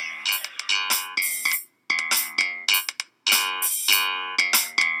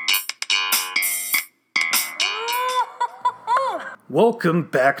Welcome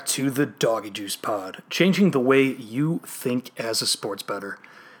back to the DoggyJuice pod, changing the way you think as a sports bettor.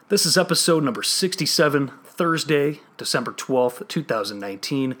 This is episode number 67, Thursday, December 12th,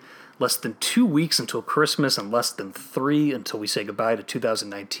 2019. Less than 2 weeks until Christmas and less than 3 until we say goodbye to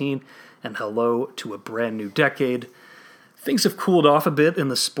 2019 and hello to a brand new decade. Things have cooled off a bit in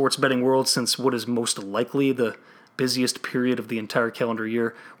the sports betting world since what is most likely the busiest period of the entire calendar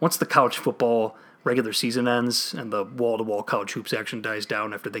year. Once the college football regular season ends and the wall-to-wall college hoops action dies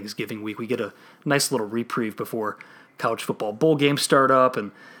down after Thanksgiving week, we get a nice little reprieve before college football bowl games start up,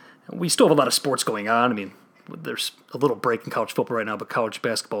 and we still have a lot of sports going on. I mean, there's a little break in college football right now, but college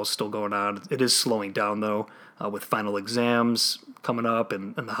basketball is still going on. It is slowing down, though, with final exams coming up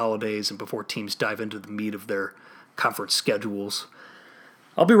and the holidays and before teams dive into the meat of their conference schedules.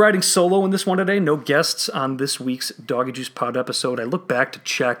 I'll be riding solo in this one today. No guests on this week's Doggy Juice pod episode. I look back to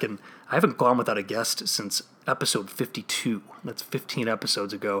check, and I haven't gone without a guest since episode 52. That's 15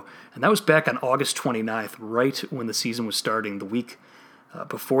 episodes ago. And that was back on August 29th, right when the season was starting, the week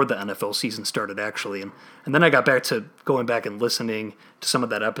before the NFL season started, actually. And then I got back to going back and listening to some of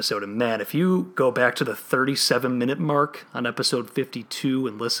that episode. And man, if you go back to the 37-minute mark on episode 52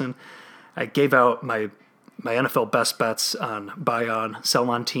 and listen, I gave out my NFL best bets on buy-on,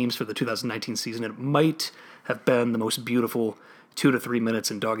 sell-on teams for the 2019 season. It might have been the most beautiful 2 to 3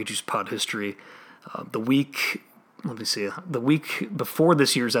 minutes in Doggy Juice pod history. The week before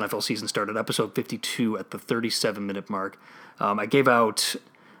this year's NFL season started, episode 52 at the 37-minute mark, I gave out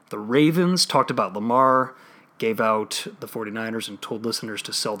the Ravens, talked about Lamar, gave out the 49ers, and told listeners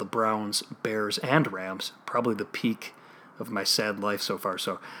to sell the Browns, Bears, and Rams. Probably the peak of my sad life so far.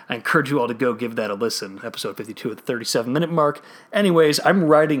 So I encourage you all to go give that a listen. Episode 52 at the 37-minute mark. Anyways, I'm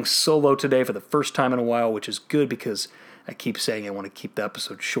riding solo today for the first time in a while, which is good because I keep saying I want to keep the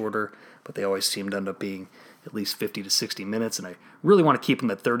episode shorter, but they always seem to end up being at least 50 to 60 minutes, and I really want to keep them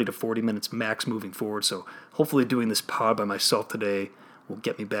at 30 to 40 minutes max moving forward. So hopefully doing this pod by myself today will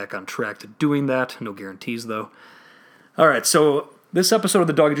get me back on track to doing that. No guarantees, though. All right, so this episode of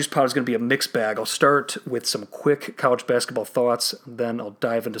the Doggy Juice Pod is going to be a mixed bag. I'll start with some quick college basketball thoughts, then I'll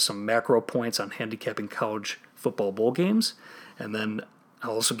dive into some macro points on handicapping college football bowl games, and then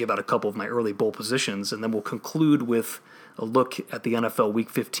I'll also give out a couple of my early bowl positions, and then we'll conclude with a look at the NFL Week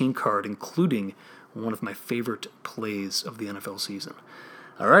 15 card, including one of my favorite plays of the NFL season.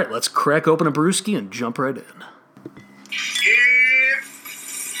 All right, let's crack open a brewski and jump right in. Yeah,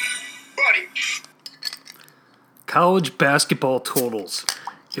 buddy. College basketball totals.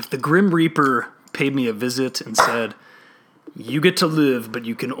 If the Grim Reaper paid me a visit and said, "You get to live, but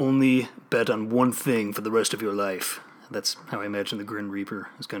you can only bet on one thing for the rest of your life," that's how I imagine the Grim Reaper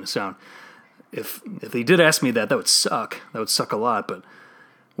is going to sound. If they did ask me that, that would suck. That would suck a lot, but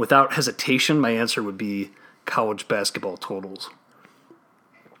without hesitation, my answer would be college basketball totals.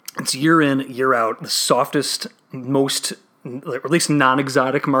 It's year in, year out, the softest, most, or at least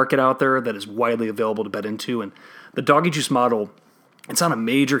non-exotic market out there that is widely available to bet into. And the Doggy Juice model, it's on a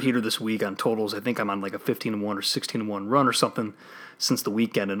major heater this week on totals. I think I'm on like a 15-1 or 16-1 run or something since the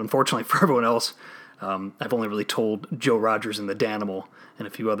weekend. And unfortunately for everyone else, I've only really told Joe Rogers and the Danimal and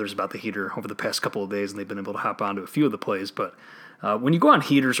a few others about the heater over the past couple of days, and they've been able to hop onto a few of the plays. But when you go on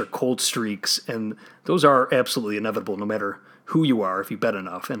heaters or cold streaks, and those are absolutely inevitable no matter who you are if you bet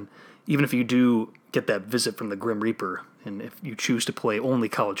enough, and even if you do get that visit from the Grim Reaper, and if you choose to play only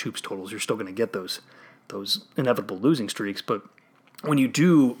college hoops totals, you're still going to get those inevitable losing streaks. But when you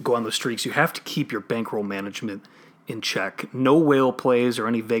do go on those streaks, you have to keep your bankroll management in check. No whale plays or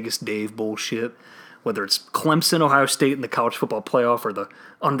any Vegas Dave bullshit. Whether it's Clemson, Ohio State in the college football playoff, or the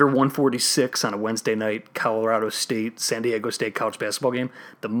under 146 on a Wednesday night Colorado State, San Diego State college basketball game,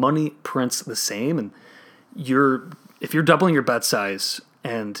 the money prints the same. And if you're doubling your bet size,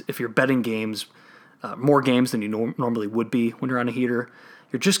 and if you're betting games, more games than you normally would be when you're on a heater,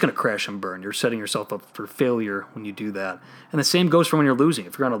 you're just going to crash and burn. You're setting yourself up for failure when you do that. And the same goes for when you're losing.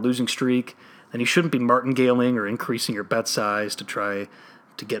 If you're on a losing streak, then you shouldn't be martingaling or increasing your bet size to try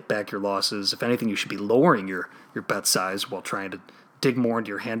to get back your losses. If anything, you should be lowering your bet size while trying to dig more into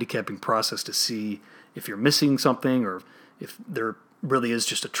your handicapping process to see if you're missing something or if there really is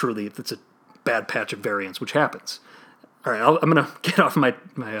just if it's a bad patch of variance, which happens. All right, I'm going to get off my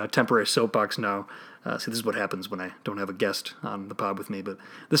temporary soapbox now. See, this is what happens when I don't have a guest on the pod with me, but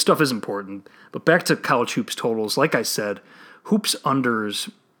this stuff is important. But back to college hoops totals. Like I said, hoops unders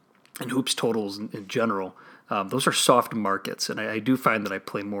and hoops totals in general, those are soft markets, and I do find that I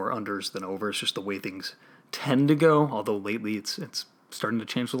play more unders than overs, just the way things tend to go, although lately it's starting to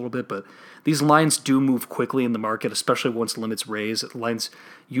change a little bit. But these lines do move quickly in the market, especially once limits raise. Lines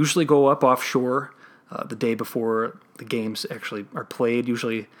usually go up offshore the day before the games actually are played,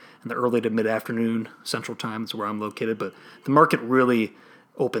 usually in the early to mid-afternoon Central Time. That's where I'm located. But the market really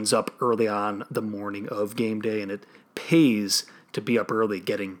opens up early on the morning of game day, and it pays to be up early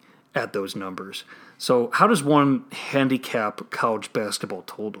getting at those numbers. So how does one handicap college basketball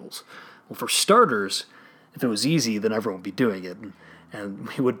totals? Well, for starters, if it was easy, then everyone would be doing it. And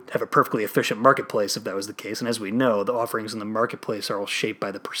we would have a perfectly efficient marketplace if that was the case. And as we know, the offerings in the marketplace are all shaped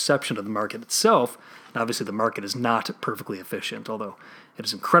by the perception of the market itself. And obviously the market is not perfectly efficient, although it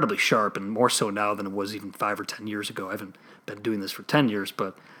is incredibly sharp, and more so now than it was even 5 or 10 years ago. I haven't been doing this for 10 years,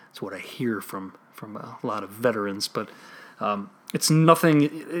 but it's what I hear from a lot of veterans. But it's nothing,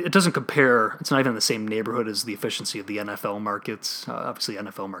 it doesn't compare, it's not even in the same neighborhood as the efficiency of the NFL markets. Obviously,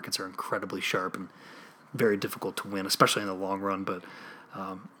 NFL markets are incredibly sharp and very difficult to win, especially in the long run. But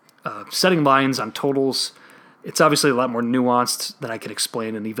setting lines on totals, it's obviously a lot more nuanced than I can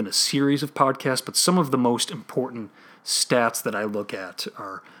explain in even a series of podcasts, but some of the most important stats that I look at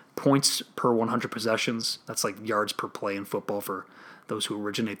are points per 100 possessions. That's like yards per play in football for those who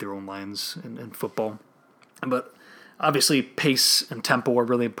originate their own lines in football. But obviously, pace and tempo are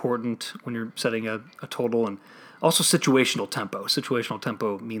really important when you're setting a total, and also situational tempo. Situational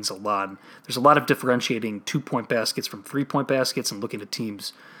tempo means a lot. There's a lot of differentiating 2-point baskets from 3-point baskets and looking at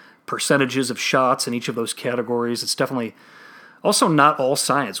teams' percentages of shots in each of those categories. It's definitely also not all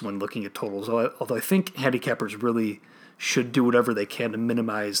science when looking at totals, although I think handicappers really should do whatever they can to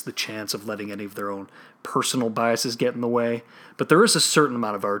minimize the chance of letting any of their own personal biases get in the way. But there is a certain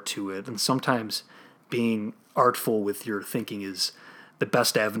amount of art to it, and sometimes being artful with your thinking is the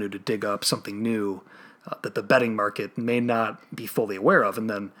best avenue to dig up something new that the betting market may not be fully aware of, and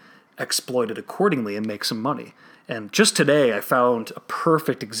then exploit it accordingly and make some money. And just today, I found a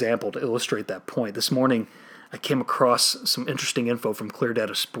perfect example to illustrate that point. This morning, I came across some interesting info from Clear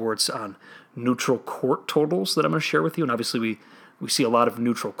Data Sports on neutral court totals that I'm going to share with you. And obviously, we see a lot of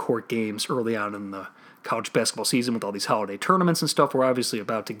neutral court games early on in the college basketball season with all these holiday tournaments and stuff. We're obviously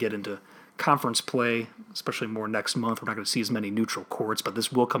about to get into conference play, especially more next month. We're not going to see as many neutral courts, but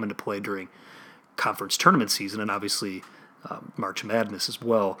this will come into play during conference tournament season, and obviously March Madness as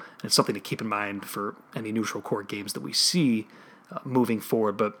well. And it's something to keep in mind for any neutral court games that we see moving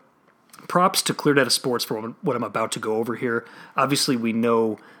forward. But props to Clear Data Sports for what I'm about to go over here. Obviously, we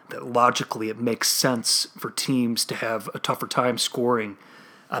know that logically it makes sense for teams to have a tougher time scoring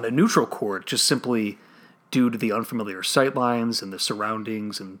on a neutral court, just simply due to the unfamiliar sightlines and the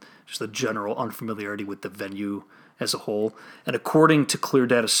surroundings and just the general unfamiliarity with the venue as a whole. And according to Clear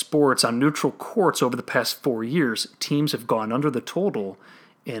Data Sports, on neutral courts over the past 4 years, teams have gone under the total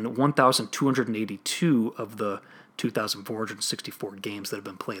in 1,282 of the 2,464 games that have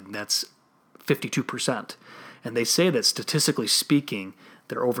been played, and that's 52%. And they say that statistically speaking,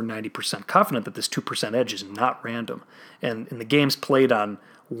 they're over 90% confident that this 2% edge is not random. And in the games played on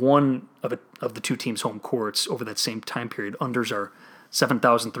one of the two teams' home courts over that same time period, unders are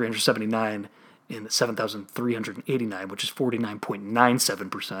 7,379 and 7,389, which is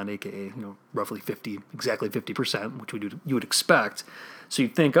 49.97%, aka roughly 50%, which you would expect. So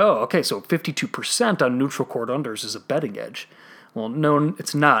you'd think, oh, okay, so 52% on neutral court unders is a betting edge. Well, no,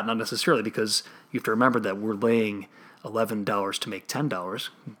 it's not necessarily, because you have to remember that we're laying $11 to make $10,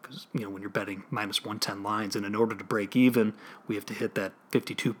 because when you're betting minus 110 lines, and in order to break even, we have to hit that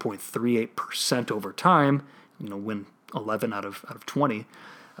 52.38% over time. Win 11 out of 20,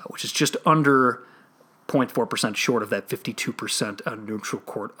 which is just under 0.4% short of that 52% on neutral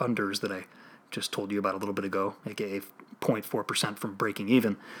court unders that I just told you about a little bit ago, aka 0.4% from breaking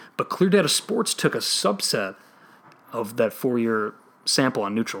even. But Clear Data Sports took a subset of that 4-year sample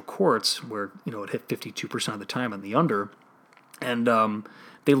on neutral courts, where it hit 52% of the time on the under, and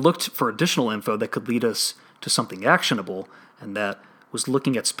they looked for additional info that could lead us to something actionable, and that was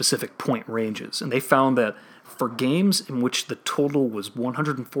looking at specific point ranges. And they found that for games in which the total was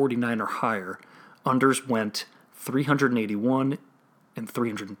 149 or higher, unders went 381 and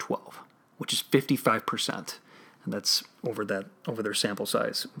 312, which is 55%. And that's over their sample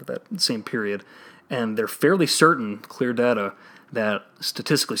size for that same period. And they're fairly certain, Clear Data, that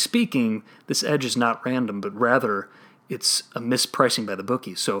statistically speaking, this edge is not random, but rather it's a mispricing by the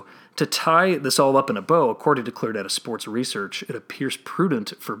bookies. So to tie this all up in a bow, according to Clear Data Sports research, it appears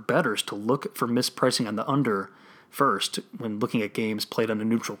prudent for bettors to look for mispricing on the under first when looking at games played on a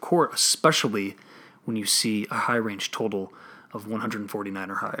neutral court, especially when you see a high range total of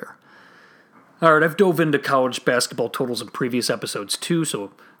 149 or higher. All right, I've dove into college basketball totals in previous episodes too,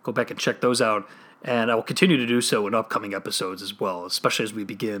 so go back and check those out. And I will continue to do so in upcoming episodes as well, especially as we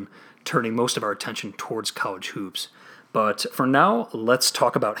begin turning most of our attention towards college hoops. But for now, let's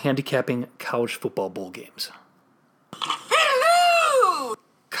talk about handicapping college football bowl games. Hello!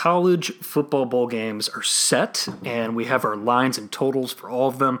 College football bowl games are set, and we have our lines and totals for all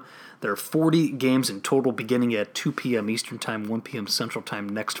of them. There are 40 games in total beginning at 2 p.m. Eastern Time, 1 p.m. Central Time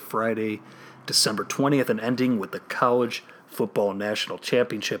next Friday, December 20th, and ending with the College Football National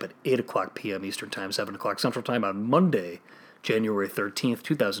Championship at 8 o'clock p.m. Eastern Time, 7 o'clock Central Time on Monday, January 13th,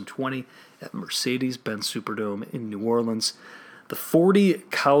 2020 at Mercedes-Benz Superdome in New Orleans. The 40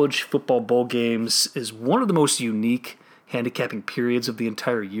 college football bowl games is one of the most unique handicapping periods of the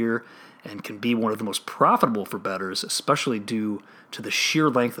entire year and can be one of the most profitable for bettors, especially due to the sheer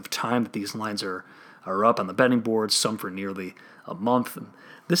length of time that these lines are up on the betting boards, some for nearly a month. And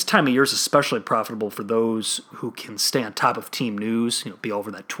this time of year is especially profitable for those who can stay on top of team news, be over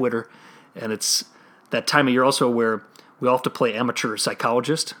that Twitter. And it's that time of year also where we all have to play amateur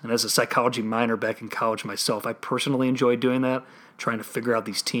psychologist. And as a psychology minor back in college myself, I personally enjoy doing that, trying to figure out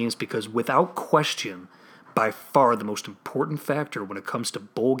these teams, because without question, by far the most important factor when it comes to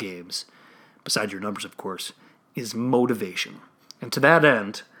bowl games, besides your numbers, of course, is motivation. And to that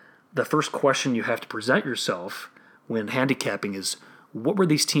end, the first question you have to present yourself when handicapping is, what were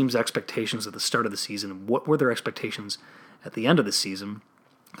these teams' expectations at the start of the season, and what were their expectations at the end of the season?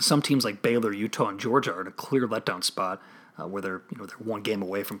 Some teams like Baylor, Utah, and Georgia are in a clear letdown spot where they're one game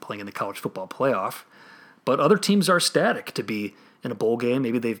away from playing in the college football playoff. But other teams are ecstatic to be in a bowl game.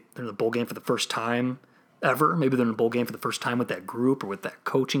 Maybe they're in a bowl game for the first time ever. Maybe they're in a bowl game for the first time with that group or with that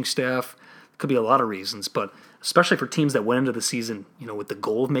coaching staff. It could be a lot of reasons, but especially for teams that went into the season, with the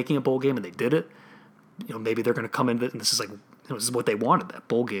goal of making a bowl game and they did it, maybe they're going to come into it and this is this is what they wanted, that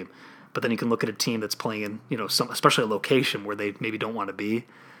bowl game. But then you can look at a team that's playing in, especially a location where they maybe don't want to be,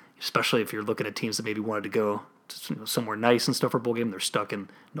 especially if you're looking at teams that maybe wanted to go to, somewhere nice and stuff for a bowl game. They're stuck in,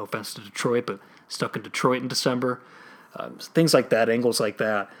 no offense to Detroit, but stuck in Detroit in December. Things like that, angles like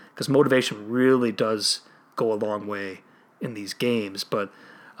that, because motivation really does go a long way in these games. But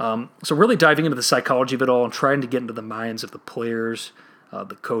so really diving into the psychology of it all and trying to get into the minds of the players,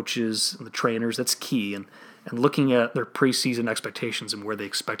 the coaches, and the trainers, that's key. And looking at their preseason expectations and where they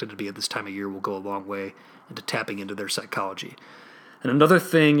expected to be at this time of year will go a long way into tapping into their psychology. And another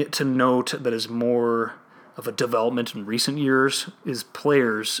thing to note that is more of a development in recent years is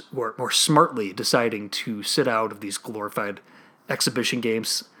players who are more smartly deciding to sit out of these glorified exhibition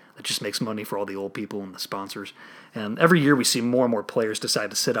games that just makes money for all the old people and the sponsors. And every year we see more and more players decide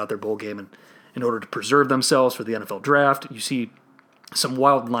to sit out their bowl game in order to preserve themselves for the NFL draft. You see some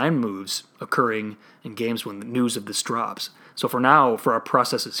wild line moves occurring in games when the news of this drops. So for now, for our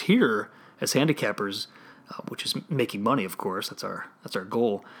processes here as handicappers, which is making money, of course, that's our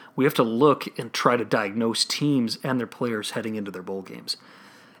goal, we have to look and try to diagnose teams and their players heading into their bowl games.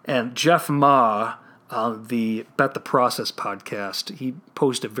 And Jeff Ma, the Bet the Process podcast, he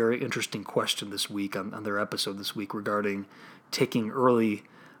posed a very interesting question this week on their episode this week regarding taking early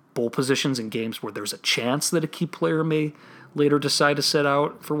bowl positions in games where there's a chance that a key player may later decide to sit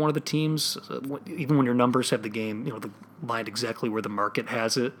out for one of the teams, even when your numbers have the game, lined exactly where the market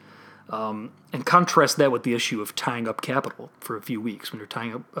has it. And contrast that with the issue of tying up capital for a few weeks. When you're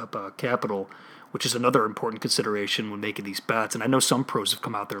tying up capital, which is another important consideration when making these bets. And I know some pros have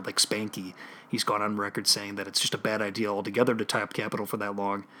come out there, like Spanky. He's gone on record saying that it's just a bad idea altogether to tie up capital for that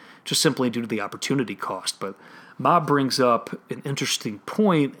long, just simply due to the opportunity cost. But Ma brings up an interesting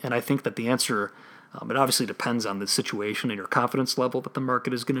point, and I think that the answer, it obviously depends on the situation and your confidence level that the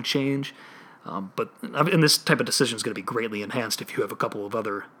market is going to change. And this type of decision is going to be greatly enhanced if you have a couple of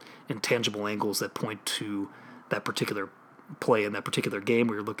other intangible angles that point to that particular play in that particular game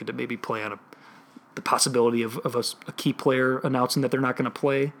where you're looking to maybe play on the possibility of a key player announcing that they're not going to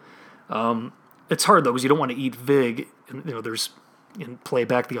play. It's hard, though, because you don't want to eat vig, and and play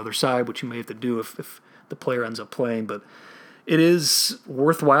back the other side, which you may have to do if the player ends up playing. But it is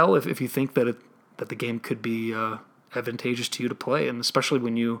worthwhile if you think that the game could be advantageous to you to play, and especially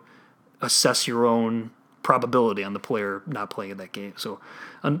when you assess your own probability on the player not playing in that game. So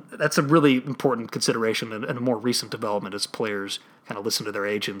that's a really important consideration and a more recent development as players kind of listen to their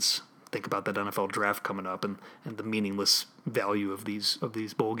agents, think about that NFL draft coming up and the meaningless value of these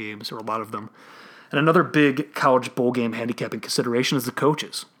bowl games, or a lot of them. And another big college bowl game handicapping consideration is the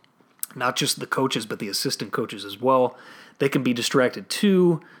coaches. Not just the coaches, but the assistant coaches as well. They can be distracted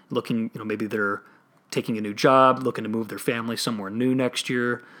too, looking, maybe they're taking a new job, looking to move their family somewhere new next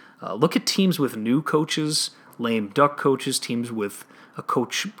year. Look at teams with new coaches, lame duck coaches, teams with a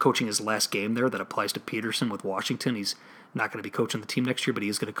coach coaching his last game there. That applies to Peterson with Washington. He's not going to be coaching the team next year, but he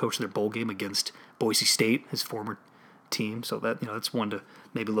is going to coach their bowl game against Boise State, his former team. So that's one to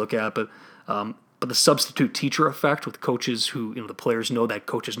maybe look at. But But the substitute teacher effect with coaches who, the players know that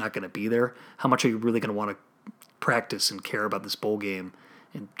coach is not going to be there, how much are you really going to want to practice and care about this bowl game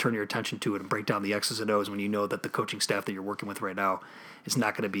and turn your attention to it and break down the X's and O's when you know that the coaching staff that you're working with right now is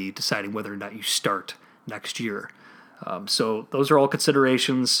not going to be deciding whether or not you start next year. So those are all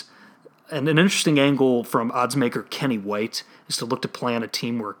considerations. And an interesting angle from oddsmaker Kenny White is to look to plan a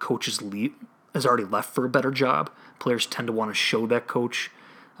team where a coach has already left for a better job. Players tend to want to show that coach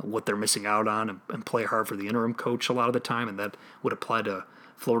what they're missing out on and play hard for the interim coach a lot of the time, and that would apply to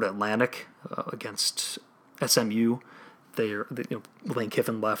Florida Atlantic against SMU. Lane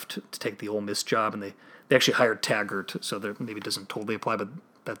Kiffin left to take the Ole Miss job, and they actually hired Taggart, so there maybe it doesn't totally apply, but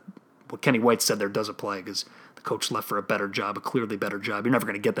that what Kenny White said there does apply because the coach left for a better job, a clearly better job. You're never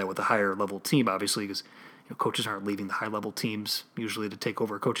going to get that with a higher level team, obviously, because coaches aren't leaving the high level teams usually to take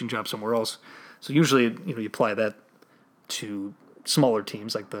over a coaching job somewhere else. So usually, you apply that to smaller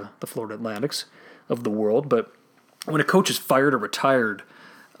teams like the Florida Atlantics of the world. But when a coach is fired or retired,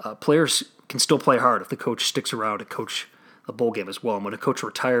 players can still play hard if the coach sticks around to coach a bowl game as well. And when a coach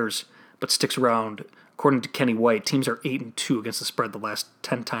retires but sticks around, according to Kenny White, teams are 8-2 against the spread the last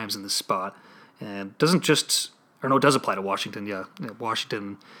 10 times in this spot. And it does apply to Washington. Yeah,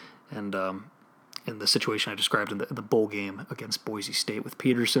 Washington and in the situation I described in the bowl game against Boise State with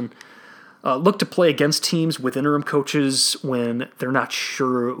Peterson. Look to play against teams with interim coaches when they're not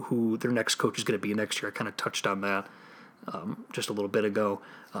sure who their next coach is going to be next year. I kind of touched on that just a little bit ago.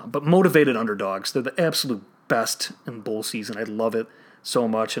 But motivated underdogs, they're the absolute best in bowl season. I love it so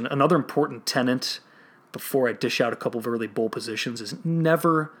much. And another important tenet before I dish out a couple of early bowl positions is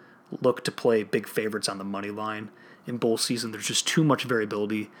never look to play big favorites on the money line in bowl season. There's just too much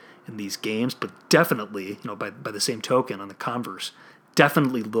variability in these games, but definitely, by the same token, on the converse,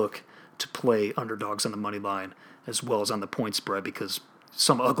 definitely look to play underdogs on the money line as well as on the point spread because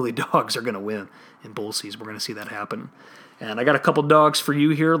some ugly dogs are going to win in bowl season. We're going to see that happen. And I got a couple dogs for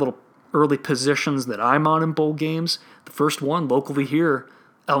you here, little early positions that I'm on in bowl games. The first one, locally here,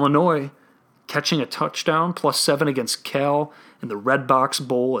 Illinois, catching a touchdown, +7 against Cal in the Red Box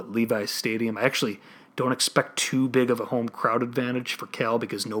Bowl at Levi's Stadium. I actually don't expect too big of a home crowd advantage for Cal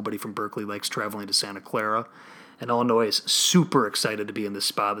because nobody from Berkeley likes traveling to Santa Clara. And Illinois is super excited to be in this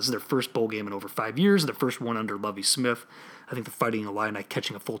spot. This is their first bowl game in over 5 years, their first one under Lovie Smith. I think the Fighting Illini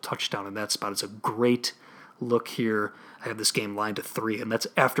catching a full touchdown in that spot is a great look here. I have this game lined to 3, and that's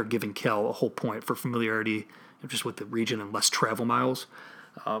after giving Cal a whole point for familiarity just with the region and less travel miles.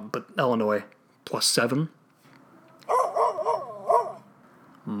 But Illinois, +7.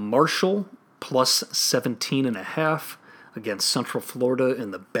 Marshall, +17.5 against Central Florida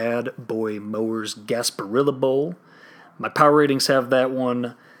in the Bad Boy Mowers Gasparilla Bowl. My power ratings have that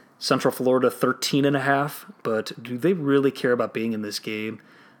one, Central Florida 13.5, but do they really care about being in this game?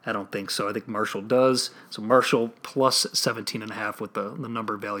 I don't think so. I think Marshall does. So Marshall +17.5 with the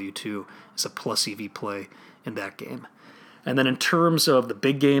number value too is a plus EV play in that game. And then in terms of the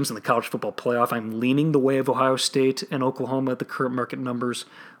big games in the college football playoff, I'm leaning the way of Ohio State and Oklahoma at the current market numbers.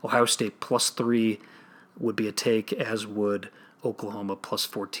 Ohio State +3 would be a take, as would Oklahoma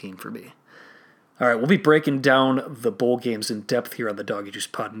 +14 for me. All right, we'll be breaking down the bowl games in depth here on the Doggy Juice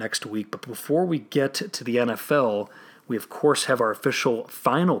Pod next week. But before we get to the NFL, we of course have our official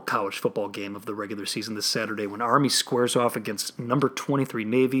final college football game of the regular season this Saturday when Army squares off against number 23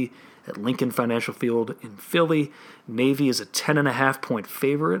 Navy at Lincoln Financial Field in Philly. Navy is a 10.5-point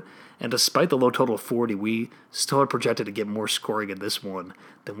favorite, and despite the low total of 40, we still are projected to get more scoring in this one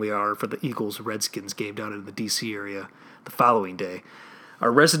than we are for the Eagles-Redskins game down in the D.C. area the following day.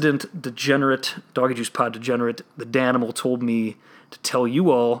 Our resident degenerate, Doggy Juice Pod degenerate, the Danimal, told me to tell you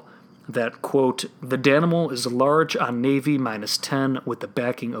all that, quote, the Danimal is large on Navy -10 with the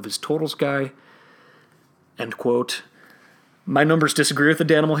backing of his totals guy, end quote. My numbers disagree with the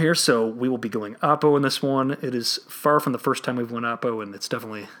Danimal here, so we will be going Oppo in this one. It is far from the first time we've won Oppo, and it's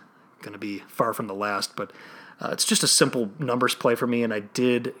definitely going to be far from the last, but it's just a simple numbers play for me, and I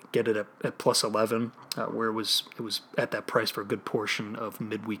did get it at +11, where it was at that price for a good portion of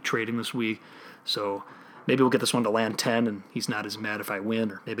midweek trading this week. So maybe we'll get this one to land 10, and he's not as mad if I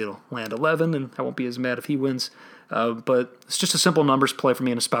win, or maybe it'll land 11, and I won't be as mad if he wins. But it's just a simple numbers play for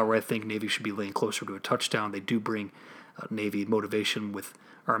me in a spot where I think Navy should be laying closer to a touchdown. They do bring Navy motivation with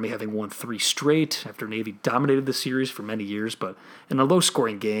Army having won 3 straight after Navy dominated the series for many years, but in a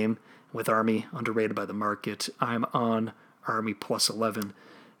low-scoring game with Army underrated by the market, I'm on Army +11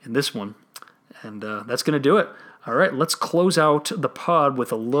 in this one, and that's going to do it. All right, let's close out the pod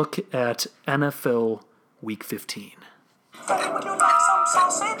with a look at NFL Week 15.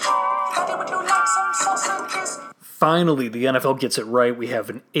 finally, the NFL gets it right. We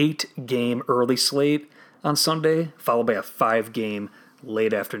have an 8-game early slate on Sunday, followed by a 5-game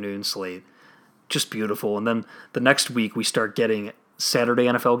late afternoon slate. Just beautiful. And then the next week, we start getting Saturday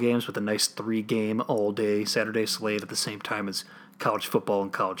NFL games with a nice 3-game all-day Saturday slate at the same time as college football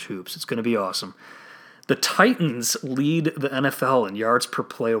and college hoops. It's going to be awesome. The Titans lead the NFL in yards per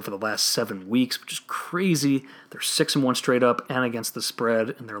play over the last 7 weeks, which is crazy. They're 6-1 straight up and against the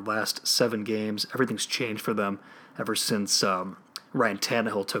spread in their last 7 games. Everything's changed for them ever since Ryan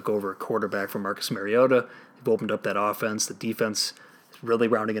Tannehill took over at quarterback from Marcus Mariota. They've opened up that offense. The defense is really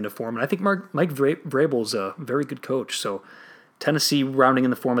rounding into form. And I think Mike Vrabel's a very good coach. So Tennessee rounding in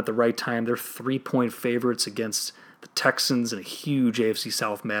the form at the right time. They're 3-point favorites against the Texans in a huge AFC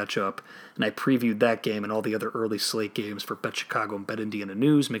South matchup. And I previewed that game and all the other early slate games for Bet Chicago and Bet Indiana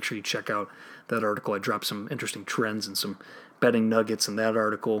News. Make sure you check out that article. I dropped some interesting trends and some betting nuggets in that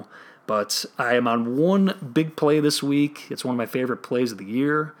article. But I am on one big play this week. It's one of my favorite plays of the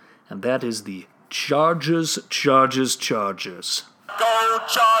year, and that is the Chargers. Go Chargers,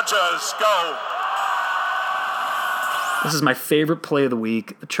 go! This is my favorite play of the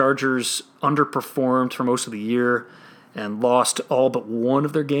week. The Chargers underperformed for most of the year and lost all but one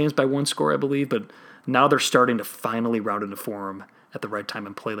of their games by 1 score, I believe. But now they're starting to finally round into form at the right time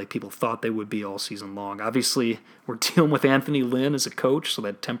and play like people thought they would be all season long. Obviously, we're dealing with Anthony Lynn as a coach, so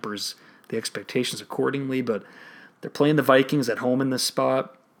that tempers the expectations accordingly. But they're playing the Vikings at home in this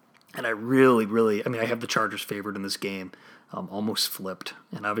spot. And I I have the Chargers favored in this game, almost flipped.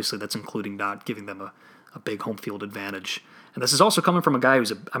 And obviously that's including not giving them a big home field advantage. And this is also coming from a guy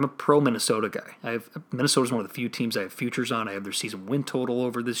I'm a pro Minnesota guy. Minnesota's one of the few teams I have futures on. I have their season win total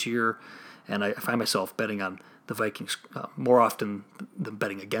over this year, and I find myself betting on the Vikings more often than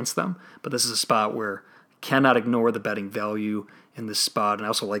betting against them. But this is a spot where I cannot ignore the betting value in this spot, and I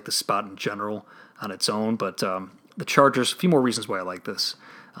also like the spot in general on its own. But the Chargers, a few more reasons why I like this.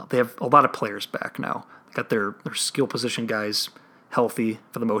 They have a lot of players back now. They got their skill position guys healthy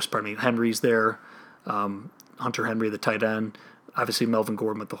for the most part. I mean, Henry's there. Hunter Henry, the tight end. Obviously, Melvin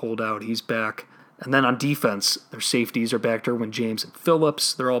Gordon with the holdout. He's back. And then on defense, their safeties are back. Derwin James and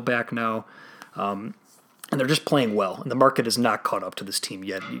Phillips, they're all back now. And they're just playing well. And the market is not caught up to this team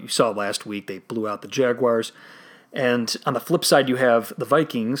yet. You saw last week they blew out the Jaguars. And on the flip side, you have the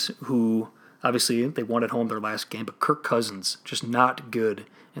Vikings, who obviously they won at home their last game. But Kirk Cousins, just not good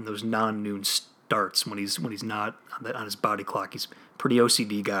in those non-noon starts when he's not on his body clock. He's a pretty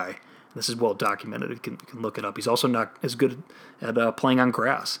OCD guy. This is well documented. You can look it up. He's also not as good at playing on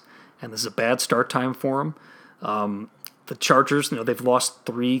grass, and this is a bad start time for him. The Chargers, they've lost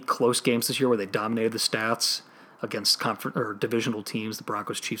 3 close games this year where they dominated the stats against divisional teams, the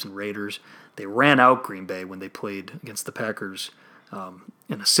Broncos, Chiefs, and Raiders. They ran out Green Bay when they played against the Packers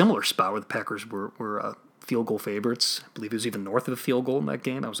in a similar spot where the Packers were field goal favorites. I believe it was even north of a field goal in that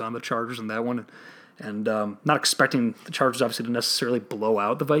game. I was on the Chargers in that one. And not expecting the Chargers, obviously, to necessarily blow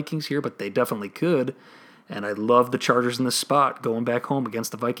out the Vikings here, but they definitely could. And I love the Chargers in this spot, going back home against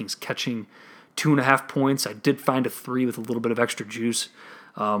the Vikings, catching 2.5 points. I did find a 3 with a little bit of extra juice.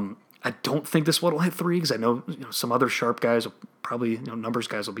 I don't think this one will hit 3 because I know some other sharp guys, will probably numbers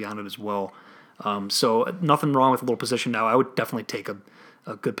guys will be on it as well. So nothing wrong with a little position now. I would definitely take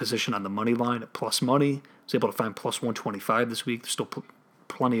a good position on the money line at plus money. I was able to find plus 125 this week. There's still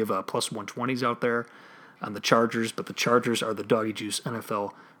plenty of plus 120s out there on the Chargers, but the Chargers are the DoggyJuice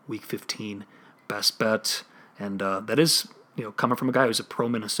NFL Week 15 best bet, and that is coming from a guy who's a pro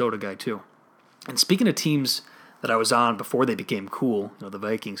Minnesota guy too. And speaking of teams that I was on before they became cool, the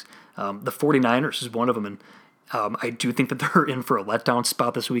Vikings, the 49ers is one of them, and I do think that they're in for a letdown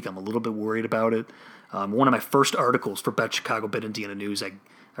spot this week. I'm a little bit worried about it. One of my first articles for Bet Chicago, Bet Indiana News, I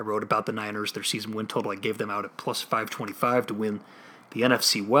wrote about the Niners, their season win total. I gave them out at plus 525 to win the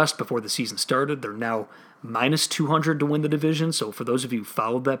NFC West before the season started. They're now minus 200 to win the division. So for those of you who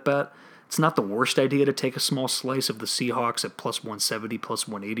followed that bet, it's not the worst idea to take a small slice of the Seahawks at plus 170, plus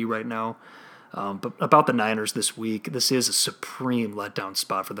 180 right now. But about the Niners this week, this is a supreme letdown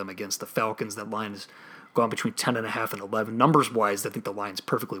spot for them against the Falcons. That line has gone between 10.5 and 11. Numbers-wise, I think the line's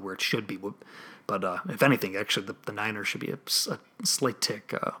perfectly where it should be. But if anything, actually, the Niners should be a slight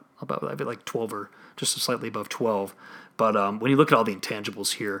tick about, I feel like 12 or just slightly above 12. But when you look at all the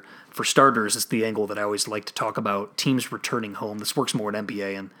intangibles here, for starters, it's the angle that I always like to talk about, teams returning home. This works more in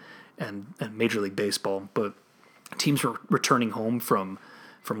NBA and Major League Baseball, but teams are returning home from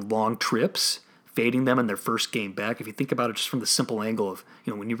long trips, fading them in their first game back. If you think about it just from the simple angle of,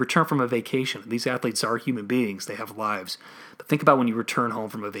 when you return from a vacation, these athletes are human beings, they have lives. But think about when you return home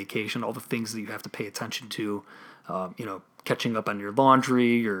from a vacation, all the things that you have to pay attention to, catching up on your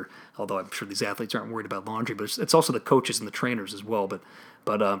laundry, or although I'm sure these athletes aren't worried about laundry, but it's also the coaches and the trainers as well.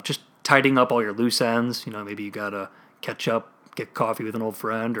 But just tidying up all your loose ends. Maybe you gotta catch up, get coffee with an old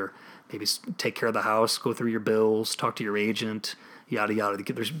friend, or maybe take care of the house, go through your bills, talk to your agent, yada yada.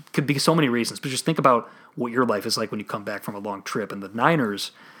 There's could be so many reasons, but just think about what your life is like when you come back from a long trip. And the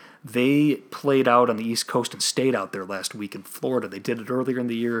Niners, they played out on the East Coast and stayed out there last week in Florida. They did it earlier in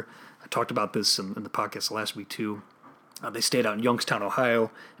the year. I talked about this in the podcast last week too. They stayed out in Youngstown,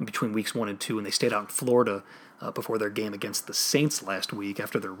 Ohio, in between weeks 1 and 2, and they stayed out in Florida before their game against the Saints last week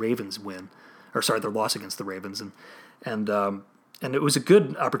after their their loss against the Ravens, and it was a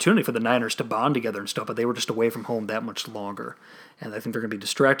good opportunity for the Niners to bond together and stuff, but they were just away from home that much longer, and I think they're going to be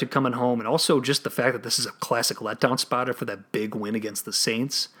distracted coming home, and also just the fact that this is a classic letdown spot after that big win against the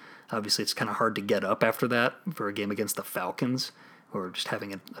Saints. Obviously, it's kind of hard to get up after that for a game against the Falcons, who are just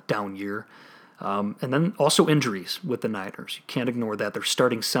having a down year. And then also injuries with the Niners. You can't ignore that. Their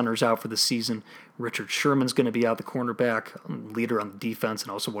starting center's out for the season. Richard Sherman's going to be out, the cornerback, leader on the defense, and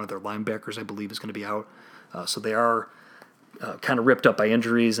also one of their linebackers, I believe, is going to be out. So they are kind of ripped up by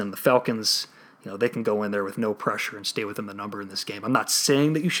injuries, and the Falcons, they can go in there with no pressure and stay within the number in this game. I'm not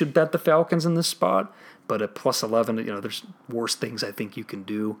saying that you should bet the Falcons in this spot, but at plus 11, there's worse things I think you can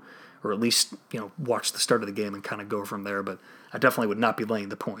do, or at least, watch the start of the game and kind of go from there. But I definitely would not be laying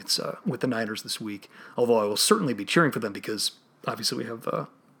the points with the Niners this week, although I will certainly be cheering for them because obviously we have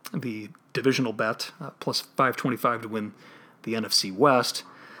the divisional bet, plus 525 to win the NFC West.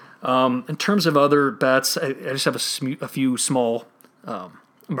 In terms of other bets, I just have a few small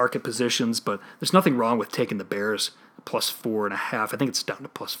market positions, but there's nothing wrong with taking the Bears plus 4.5. I think it's down to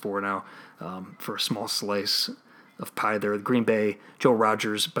plus 4 now for a small slice of pie there. Green Bay, Joe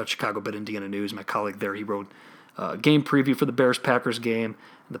Rogers, Bet Chicago, Bet Indiana News, my colleague there, he wrote a game preview for the Bears-Packers game.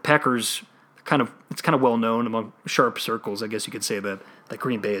 The Packers, it's kind of well known among sharp circles, I guess you could say, that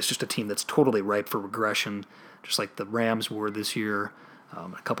Green Bay is just a team that's totally ripe for regression, just like the Rams were this year,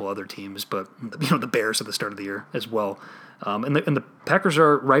 a couple other teams, but the Bears at the start of the year as well. And the Packers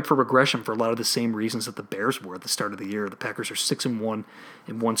are ripe for regression for a lot of the same reasons that the Bears were at the start of the year. The Packers are 6-1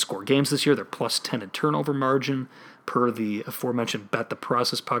 in one-score games this year. They're plus 10 in turnover margin. Per the aforementioned Bet the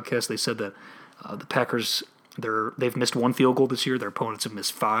Process podcast, they said that the Packers, they've missed 1 field goal this year. Their opponents have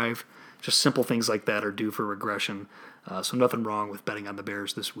missed 5. Just simple things like that are due for regression. So nothing wrong with betting on the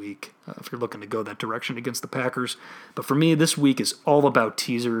Bears this week if you're looking to go that direction against the Packers. But for me, this week is all about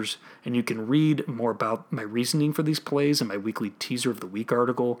teasers, and you can read more about my reasoning for these plays in my weekly teaser of the week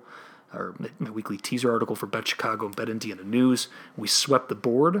article, or my weekly teaser article for Bet Chicago and Bet Indiana News. We swept the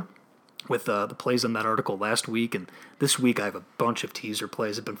board with the plays in that article last week, and this week I have a bunch of teaser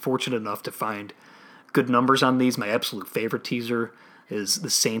plays. I've been fortunate enough to find good numbers on these. My absolute favorite teaser is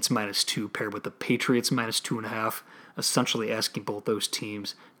the Saints -2 paired with the Patriots -2.5, essentially asking both those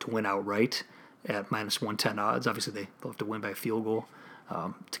teams to win outright at -110 odds. Obviously, they'll have to win by a field goal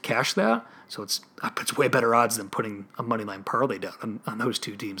to cash that, so it's way better odds than putting a moneyline parlay down on those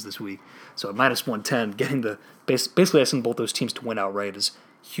two teams this week. So at -110, getting basically asking both those teams to win outright is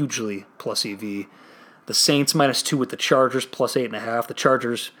hugely plus EV. The Saints -2 with the Chargers plus 8.5. The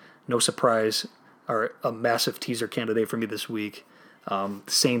Chargers, no surprise, are a massive teaser candidate for me this week. The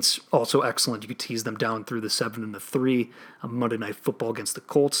Saints also excellent. You could tease them down through the 7 and the 3 on Monday Night Football against the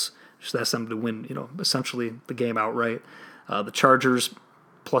Colts. Just ask them to win, essentially the game outright. The Chargers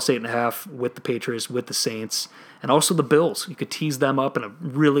plus 8.5 with the Patriots, with the Saints, and also the Bills. You could tease them up in a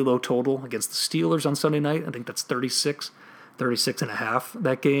really low total against the Steelers on Sunday night. I think that's 36.5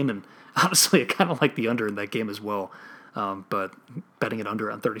 that game, and honestly, I kind of like the under in that game as well. But betting it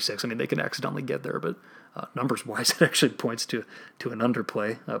under on 36, they can accidentally get there, but numbers-wise, it actually points to an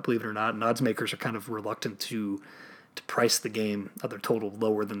underplay, believe it or not. And odds makers are kind of reluctant to price the game their total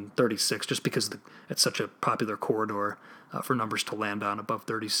lower than 36, just because it's such a popular corridor for numbers to land on above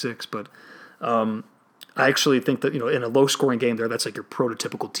 36. But I actually think that in a low-scoring game there, that's like your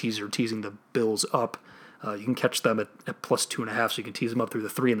prototypical teaser, teasing the Bills up. You can catch them at plus 2.5, so you can tease them up through the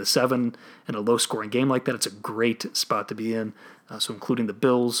 3 and the 7 in a low-scoring game like that. It's a great spot to be in. So including the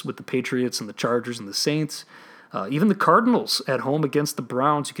Bills with the Patriots and the Chargers and the Saints. Even the Cardinals at home against the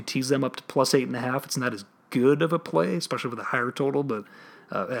Browns, you could tease them up to plus 8.5. It's not as good of a play, especially with a higher total, but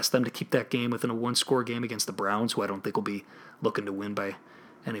ask them to keep that game within a one-score game against the Browns, who I don't think will be looking to win by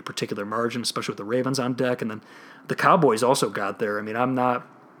any particular margin, especially with the Ravens on deck. And then the Cowboys also got there. I'm not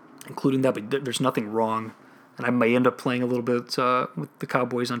including that, but there's nothing wrong. And I may end up playing a little bit with the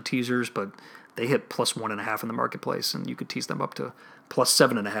Cowboys on teasers, but they hit plus 1.5 in the marketplace, and you could tease them up to plus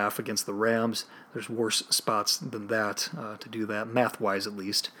 7.5 against the Rams. There's worse spots than that to do that, math-wise at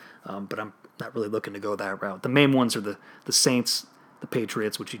least. But I'm not really looking to go that route. The main ones are the Saints, the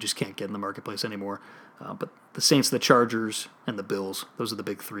Patriots, which you just can't get in the marketplace anymore. But the Saints, the Chargers, and the Bills, those are the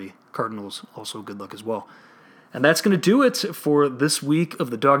big three. Cardinals, also good luck as well. And that's going to do it for this week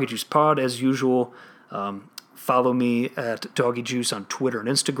of the Doggy Juice Pod. As usual, follow me at DoggyJuice on Twitter and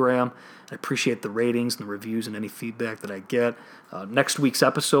Instagram. I appreciate the ratings and the reviews and any feedback that I get. Next week's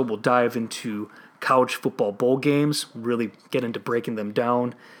episode, we'll dive into college football bowl games, really get into breaking them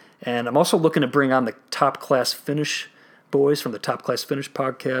down. And I'm also looking to bring on the Top Class Finish boys from the Top Class Finish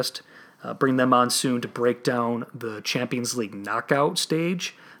podcast. Bring them on soon to break down the Champions League knockout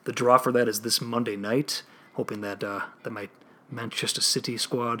stage. The draw for that is this Monday night. Hoping that my Manchester City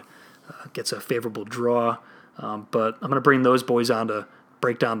squad gets a favorable draw. But I'm going to bring those boys on to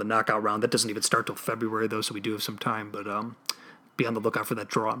break down the knockout round. That doesn't even start till February, though, so we do have some time. But be on the lookout for that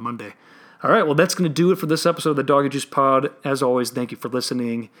draw on Monday. All right, well, that's going to do it for this episode of the Doggy Juice Pod. As always, thank you for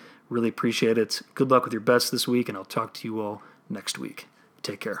listening. Really appreciate it. Good luck with your bets this week, and I'll talk to you all next week.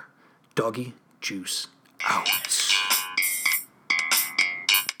 Take care. Doggy Juice out.